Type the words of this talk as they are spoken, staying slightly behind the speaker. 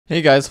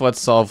Hey guys, let's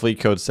solve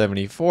Leetcode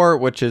 74,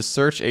 which is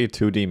search a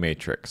 2D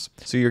matrix.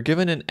 So you're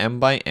given an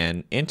m by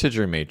n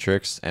integer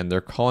matrix, and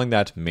they're calling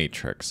that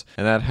matrix.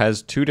 And that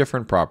has two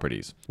different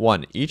properties.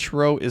 One, each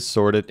row is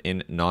sorted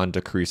in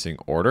non-decreasing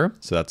order.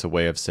 So that's a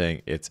way of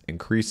saying it's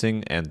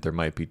increasing and there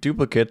might be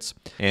duplicates.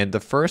 And the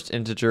first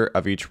integer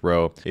of each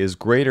row is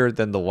greater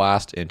than the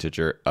last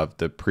integer of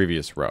the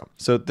previous row.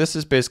 So this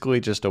is basically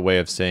just a way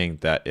of saying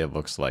that it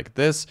looks like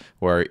this,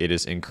 where it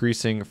is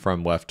increasing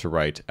from left to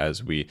right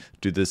as we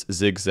do this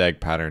zigzag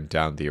pattern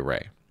down the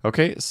array.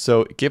 Okay,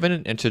 so given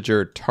an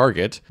integer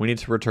target, we need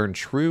to return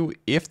true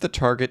if the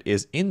target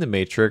is in the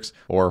matrix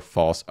or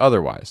false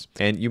otherwise.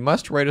 And you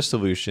must write a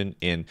solution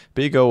in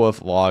big O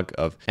of log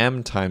of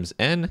m times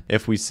n.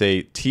 If we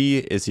say t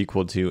is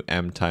equal to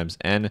m times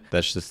n,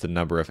 that's just the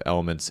number of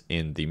elements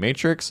in the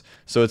matrix.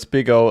 So it's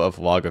big O of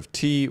log of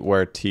t,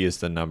 where t is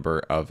the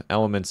number of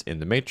elements in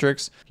the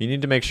matrix. You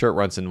need to make sure it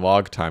runs in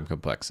log time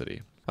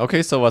complexity.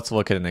 Okay, so let's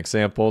look at an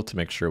example to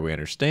make sure we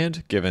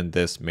understand, given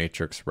this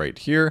matrix right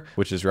here,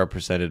 which is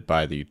represented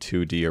by the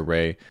 2D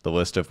array, the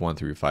list of 1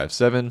 through 5,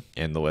 7,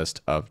 and the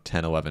list of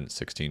 10, 11,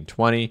 16,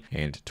 20,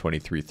 and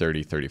 23,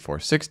 30, 34,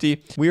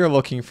 60. We are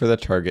looking for the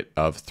target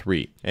of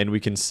 3. And we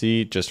can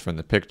see just from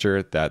the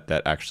picture that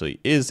that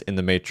actually is in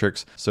the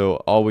matrix, so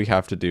all we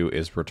have to do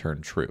is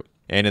return true.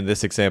 And in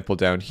this example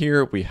down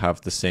here, we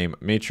have the same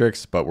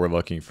matrix, but we're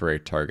looking for a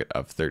target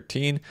of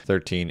 13.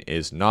 13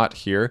 is not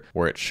here.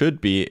 Where it should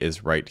be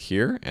is right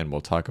here, and we'll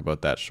talk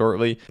about that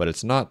shortly, but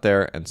it's not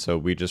there, and so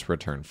we just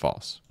return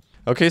false.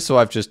 Okay, so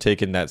I've just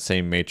taken that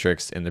same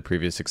matrix in the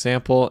previous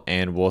example,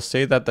 and we'll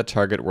say that the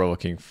target we're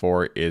looking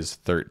for is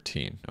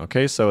 13.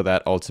 Okay, so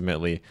that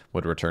ultimately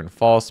would return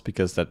false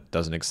because that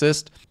doesn't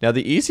exist. Now,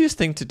 the easiest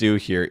thing to do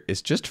here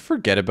is just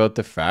forget about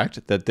the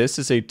fact that this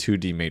is a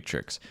 2D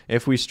matrix.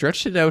 If we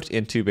stretched it out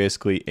into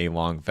basically a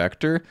long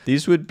vector,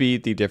 these would be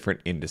the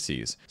different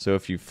indices. So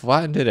if you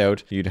flattened it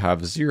out, you'd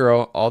have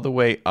 0 all the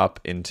way up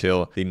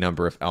until the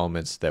number of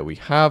elements that we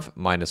have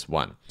minus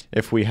 1.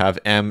 If we have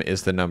m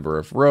is the number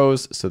of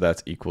rows, so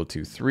that's equal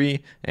to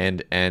 3,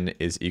 and n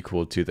is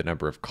equal to the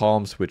number of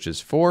columns, which is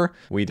 4,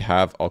 we'd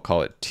have, I'll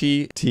call it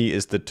t. T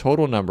is the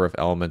total number of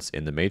elements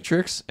in the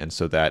matrix, and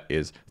so that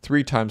is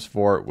 3 times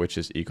 4, which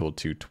is equal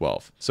to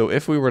 12. So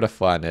if we were to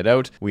flatten it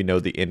out, we know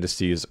the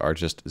indices are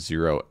just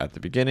 0 at the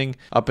beginning,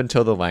 up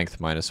until the length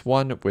minus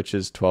 1, which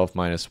is 12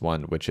 minus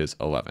 1, which is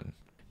 11.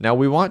 Now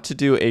we want to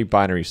do a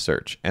binary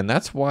search, and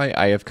that's why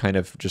I have kind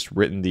of just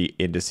written the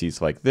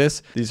indices like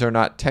this. These are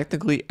not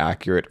technically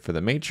accurate for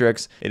the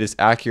matrix. It is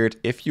accurate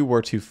if you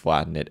were to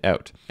flatten it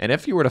out. And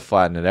if you were to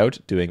flatten it out,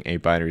 doing a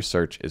binary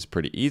search is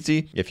pretty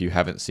easy. If you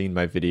haven't seen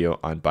my video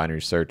on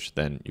binary search,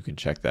 then you can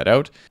check that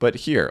out. But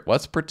here,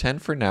 let's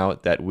pretend for now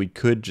that we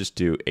could just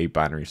do a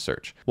binary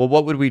search. Well,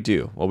 what would we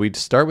do? Well, we'd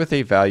start with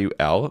a value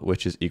L,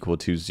 which is equal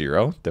to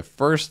 0. The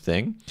first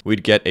thing,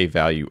 we'd get a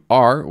value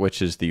R, which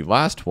is the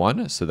last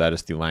one. So that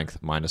is the length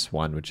minus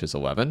 1, which is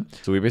 11.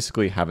 So we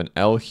basically have an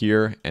L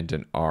here and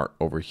an R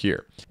over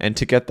here. And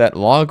to get that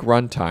log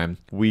runtime,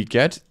 we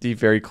get the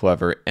very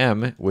clever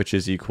M, which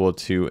is equal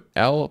to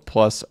L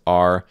plus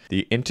R,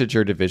 the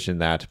integer division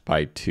that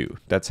by 2.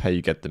 That's how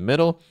you get the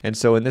middle. And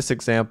so in this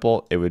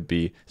example, it would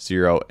be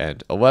 0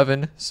 and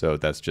 11. So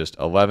that's just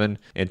 11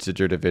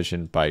 integer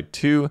division by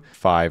 2,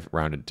 5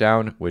 rounded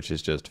down, which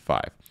is just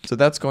 5. So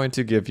that's going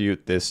to give you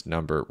this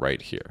number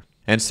right here.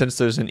 And since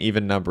there's an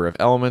even number of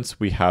elements,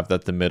 we have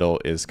that the middle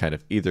is kind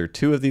of either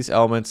 2 of these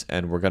elements,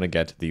 and we're going to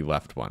get the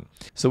left one.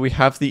 So we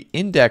have the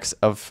index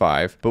of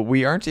 5, but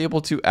we aren't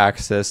able to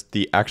access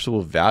the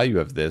actual value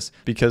of this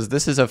because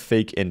this is a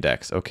fake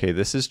index. Okay,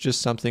 this is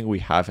just something we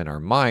have in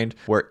our mind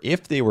where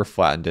if they were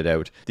flattened it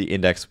out, the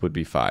index would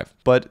be 5.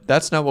 But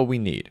that's not what we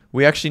need.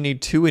 We actually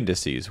need 2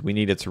 indices. We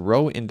need its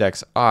row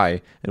index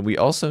I, and we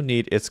also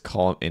need its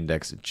column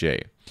index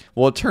j.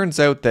 Well, it turns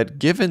out that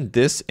given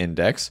this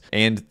index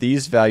and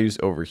these values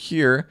over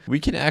here, we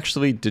can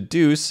actually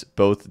deduce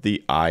both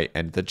the I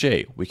and the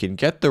j. We can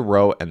get the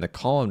row and the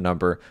column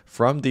number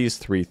from these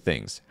 3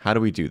 things. How do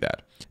we do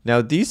that?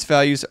 Now, these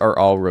values are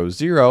all row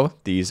 0,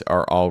 these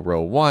are all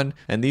row 1,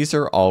 and these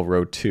are all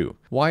row 2.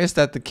 Why is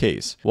that the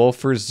case? Well,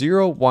 for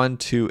 0, 1,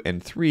 2,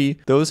 and 3,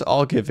 those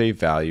all give a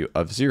value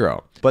of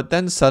 0. But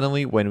then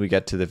suddenly when we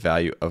get to the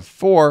value of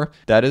 4,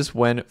 that is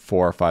when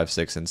 4, 5,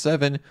 6, and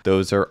 7,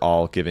 those are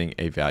all giving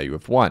a value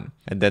of 1.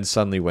 And then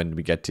suddenly when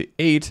we get to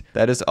 8,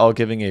 that is all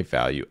giving a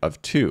value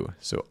of 2.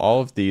 So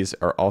all of these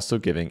are also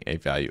giving a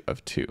value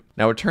of 2.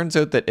 Now it turns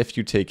out that if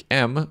you take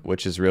m,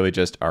 which is really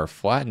just our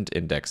flattened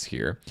index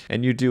here,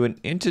 and you do an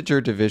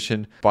integer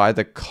division by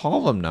the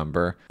column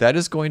number, that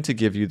is going to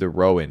give you the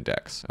row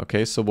index.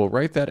 Okay, so we'll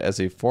write that as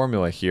a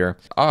formula here.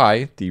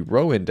 I, the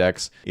row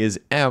index, is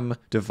m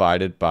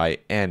divided by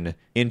n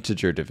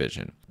integer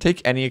division.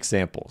 Take any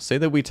example. Say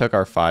that we took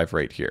our 5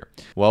 right here.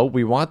 Well,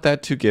 we want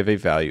that to give a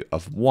value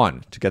of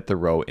 1 to get the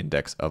row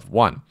index of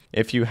 1.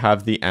 If you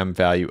have the m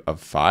value of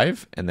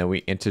 5 and then we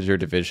integer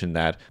division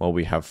that, well,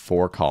 we have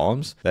 4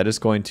 columns, that is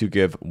going to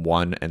give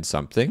 1 and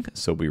something.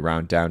 So we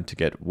round down to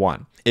get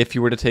 1. If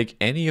you were to take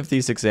any of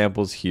these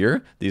examples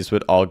here, these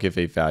would all give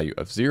a value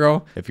of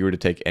 0. If you were to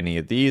take any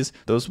of these,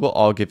 those will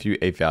all give you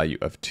a value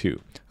of 2.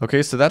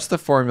 Okay, so that's the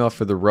formula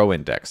for the row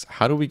index.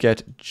 How do we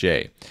get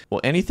j?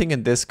 Well, anything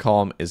in this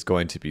column is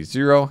going to be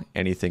 0.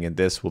 Anything in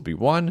this will be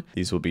 1.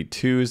 These will be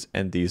 2s,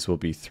 and these will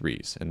be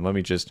 3s. And let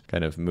me just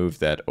kind of move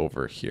that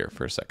over here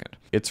for a second.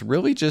 It's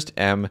really just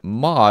m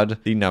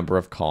mod the number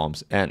of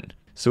columns n.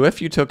 So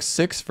if you took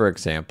 6, for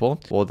example,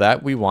 well,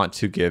 that we want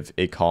to give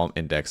a column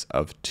index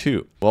of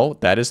 2. Well,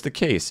 that is the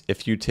case.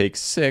 If you take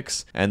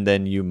 6 and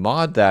then you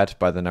mod that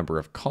by the number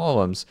of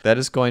columns, that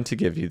is going to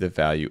give you the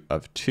value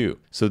of 2.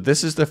 So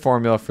this is the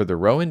formula for the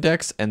row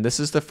index, and this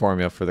is the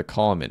formula for the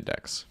column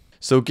index.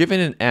 So given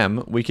an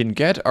m, we can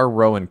get our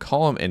row and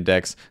column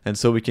index, and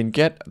so we can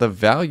get the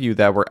value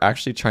that we're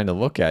actually trying to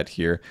look at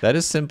here. That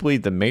is simply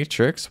the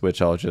matrix,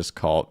 which I'll just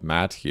call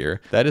mat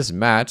here. That is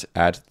mat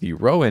at the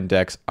row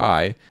index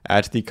I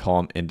at the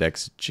column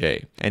index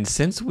j. And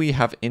since we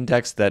have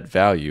indexed that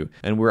value,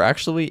 and we're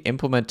actually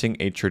implementing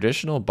a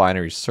traditional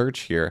binary search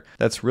here,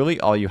 that's really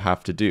all you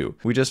have to do.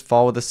 We just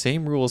follow the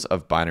same rules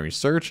of binary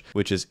search,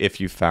 which is if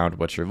you found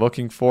what you're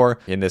looking for.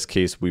 In this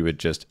case, we would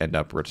just end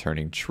up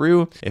returning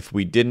true. If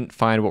we didn't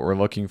find what we're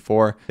looking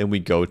for, then we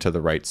go to the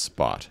right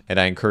spot. And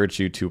I encourage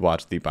you to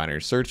watch the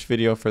binary search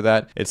video for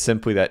that. It's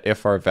simply that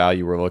if our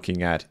value we're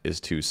looking at is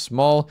too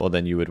small, well,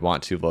 then you would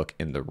want to look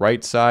in the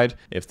right side.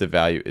 If the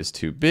value is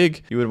too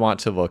big, you would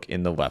want to look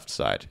in the left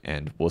side.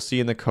 And we'll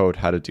see in the code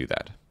how to do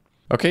that.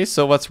 Okay,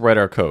 so let's write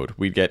our code.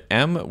 We get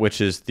m,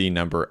 which is the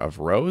number of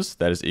rows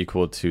that is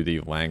equal to the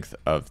length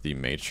of the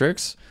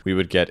matrix. We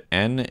would get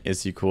n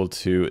is equal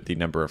to the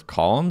number of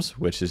columns,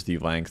 which is the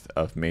length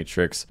of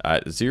matrix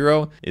at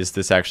 0. Is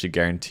this actually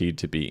guaranteed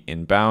to be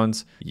in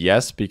bounds?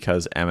 Yes,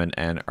 because m and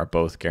n are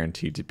both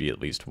guaranteed to be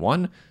at least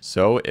 1.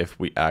 So if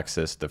we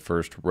access the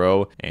first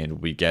row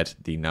and we get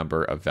the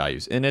number of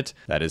values in it,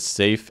 that is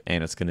safe,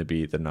 and it's going to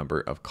be the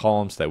number of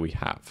columns that we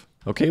have.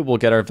 Okay, we'll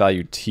get our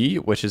value t,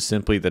 which is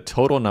simply the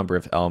total number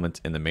of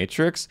elements in the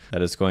matrix.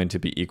 That is going to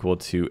be equal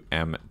to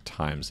m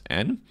times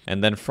n.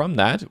 And then from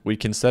that, we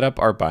can set up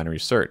our binary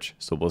search.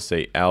 So we'll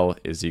say L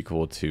is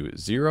equal to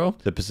 0,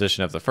 the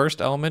position of the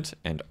first element,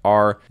 and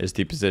R is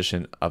the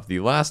position of the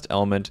last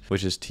element,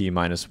 which is t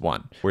minus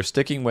 1. We're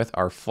sticking with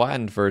our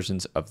flattened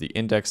versions of the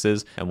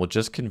indexes, and we'll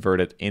just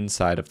convert it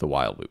inside of the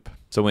while loop.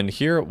 So in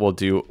here, we'll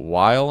do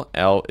while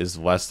L is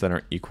less than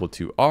or equal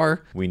to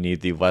R. We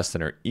need the less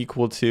than or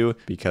equal to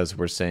because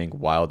we're saying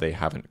while they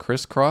haven't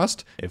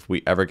crisscrossed. If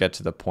we ever get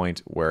to the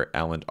point where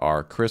L and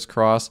R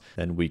crisscross,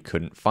 then we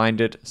couldn't find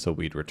it, so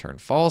we'd return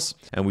false.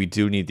 And we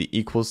do need the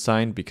equal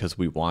sign because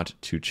we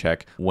want to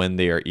check when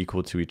they are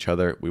equal to each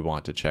other, we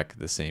want to check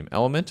the same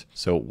element.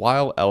 So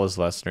while L is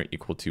less than or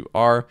equal to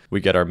R, we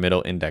get our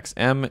middle index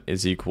M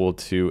is equal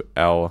to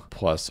L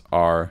plus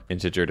R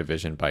integer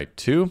division by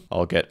 2.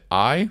 I'll get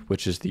I,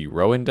 which is the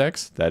row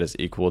index, that is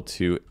equal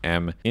to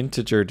m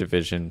integer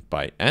division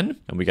by n.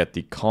 And we get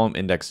the column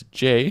index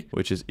j,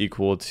 which is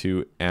equal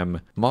to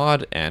m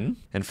mod n.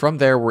 And from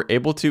there, we're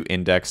able to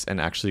index and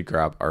actually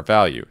grab our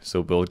value. So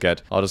we'll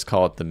get, I'll just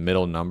call it the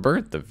middle number,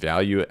 the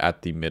value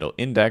at the middle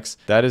index.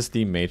 That is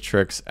the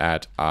matrix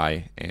at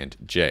I and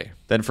j.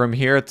 Then from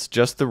here, it's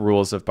just the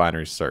rules of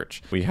binary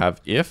search. We have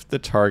if the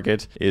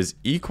target is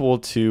equal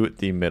to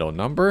the middle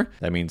number,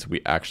 that means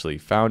we actually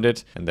found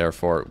it, and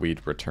therefore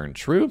we'd return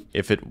true.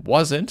 If it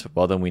wasn't,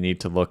 well, then we need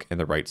to look in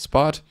the right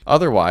spot.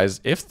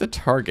 Otherwise, if the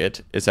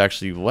target is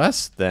actually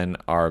less than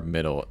our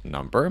middle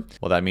number,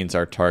 well, that means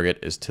our target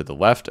is to the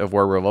left of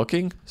where we're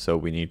looking, so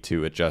we need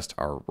to adjust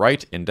our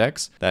right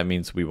index. That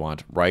means we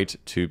want right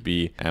to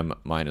be m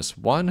minus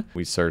 1.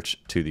 We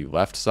search to the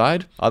left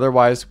side.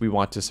 Otherwise, we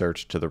want to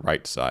search to the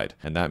right side.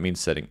 And that means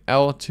setting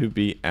L to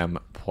be m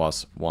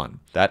plus 1.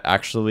 That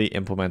actually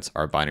implements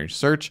our binary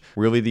search.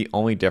 Really, the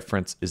only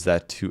difference is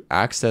that to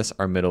access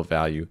our middle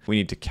value, we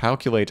need to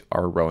calculate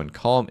our row and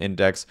column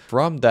index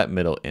from that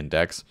middle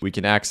index. We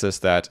can access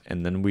that,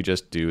 and then we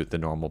just do the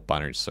normal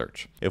binary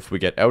search. If we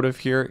get out of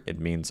here, it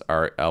means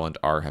our L and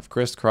R have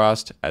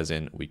crisscrossed, as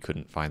in we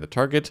couldn't find the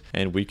target,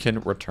 and we can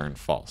return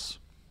false.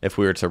 If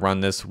we were to run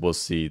this, we'll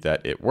see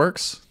that it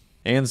works.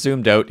 And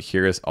zoomed out,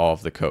 here is all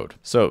of the code.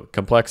 So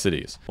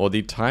complexities. Well,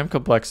 the time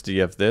complexity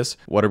of this,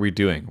 what are we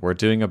doing? We're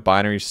doing a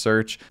binary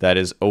search that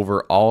is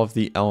over all of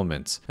the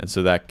elements. And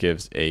so that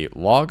gives a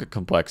log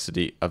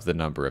complexity of the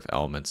number of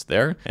elements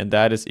there. And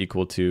that is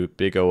equal to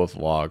big O of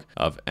log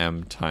of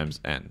m times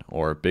n,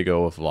 or big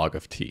O of log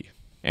of t.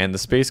 And the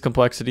space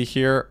complexity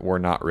here, we're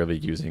not really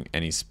using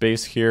any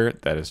space here.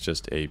 That is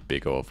just a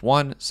big O of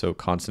 1, so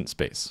constant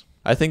space.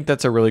 I think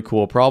that's a really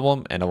cool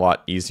problem and a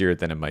lot easier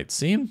than it might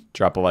seem.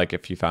 Drop a like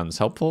if you found this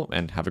helpful,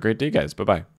 and have a great day, guys. Bye-bye.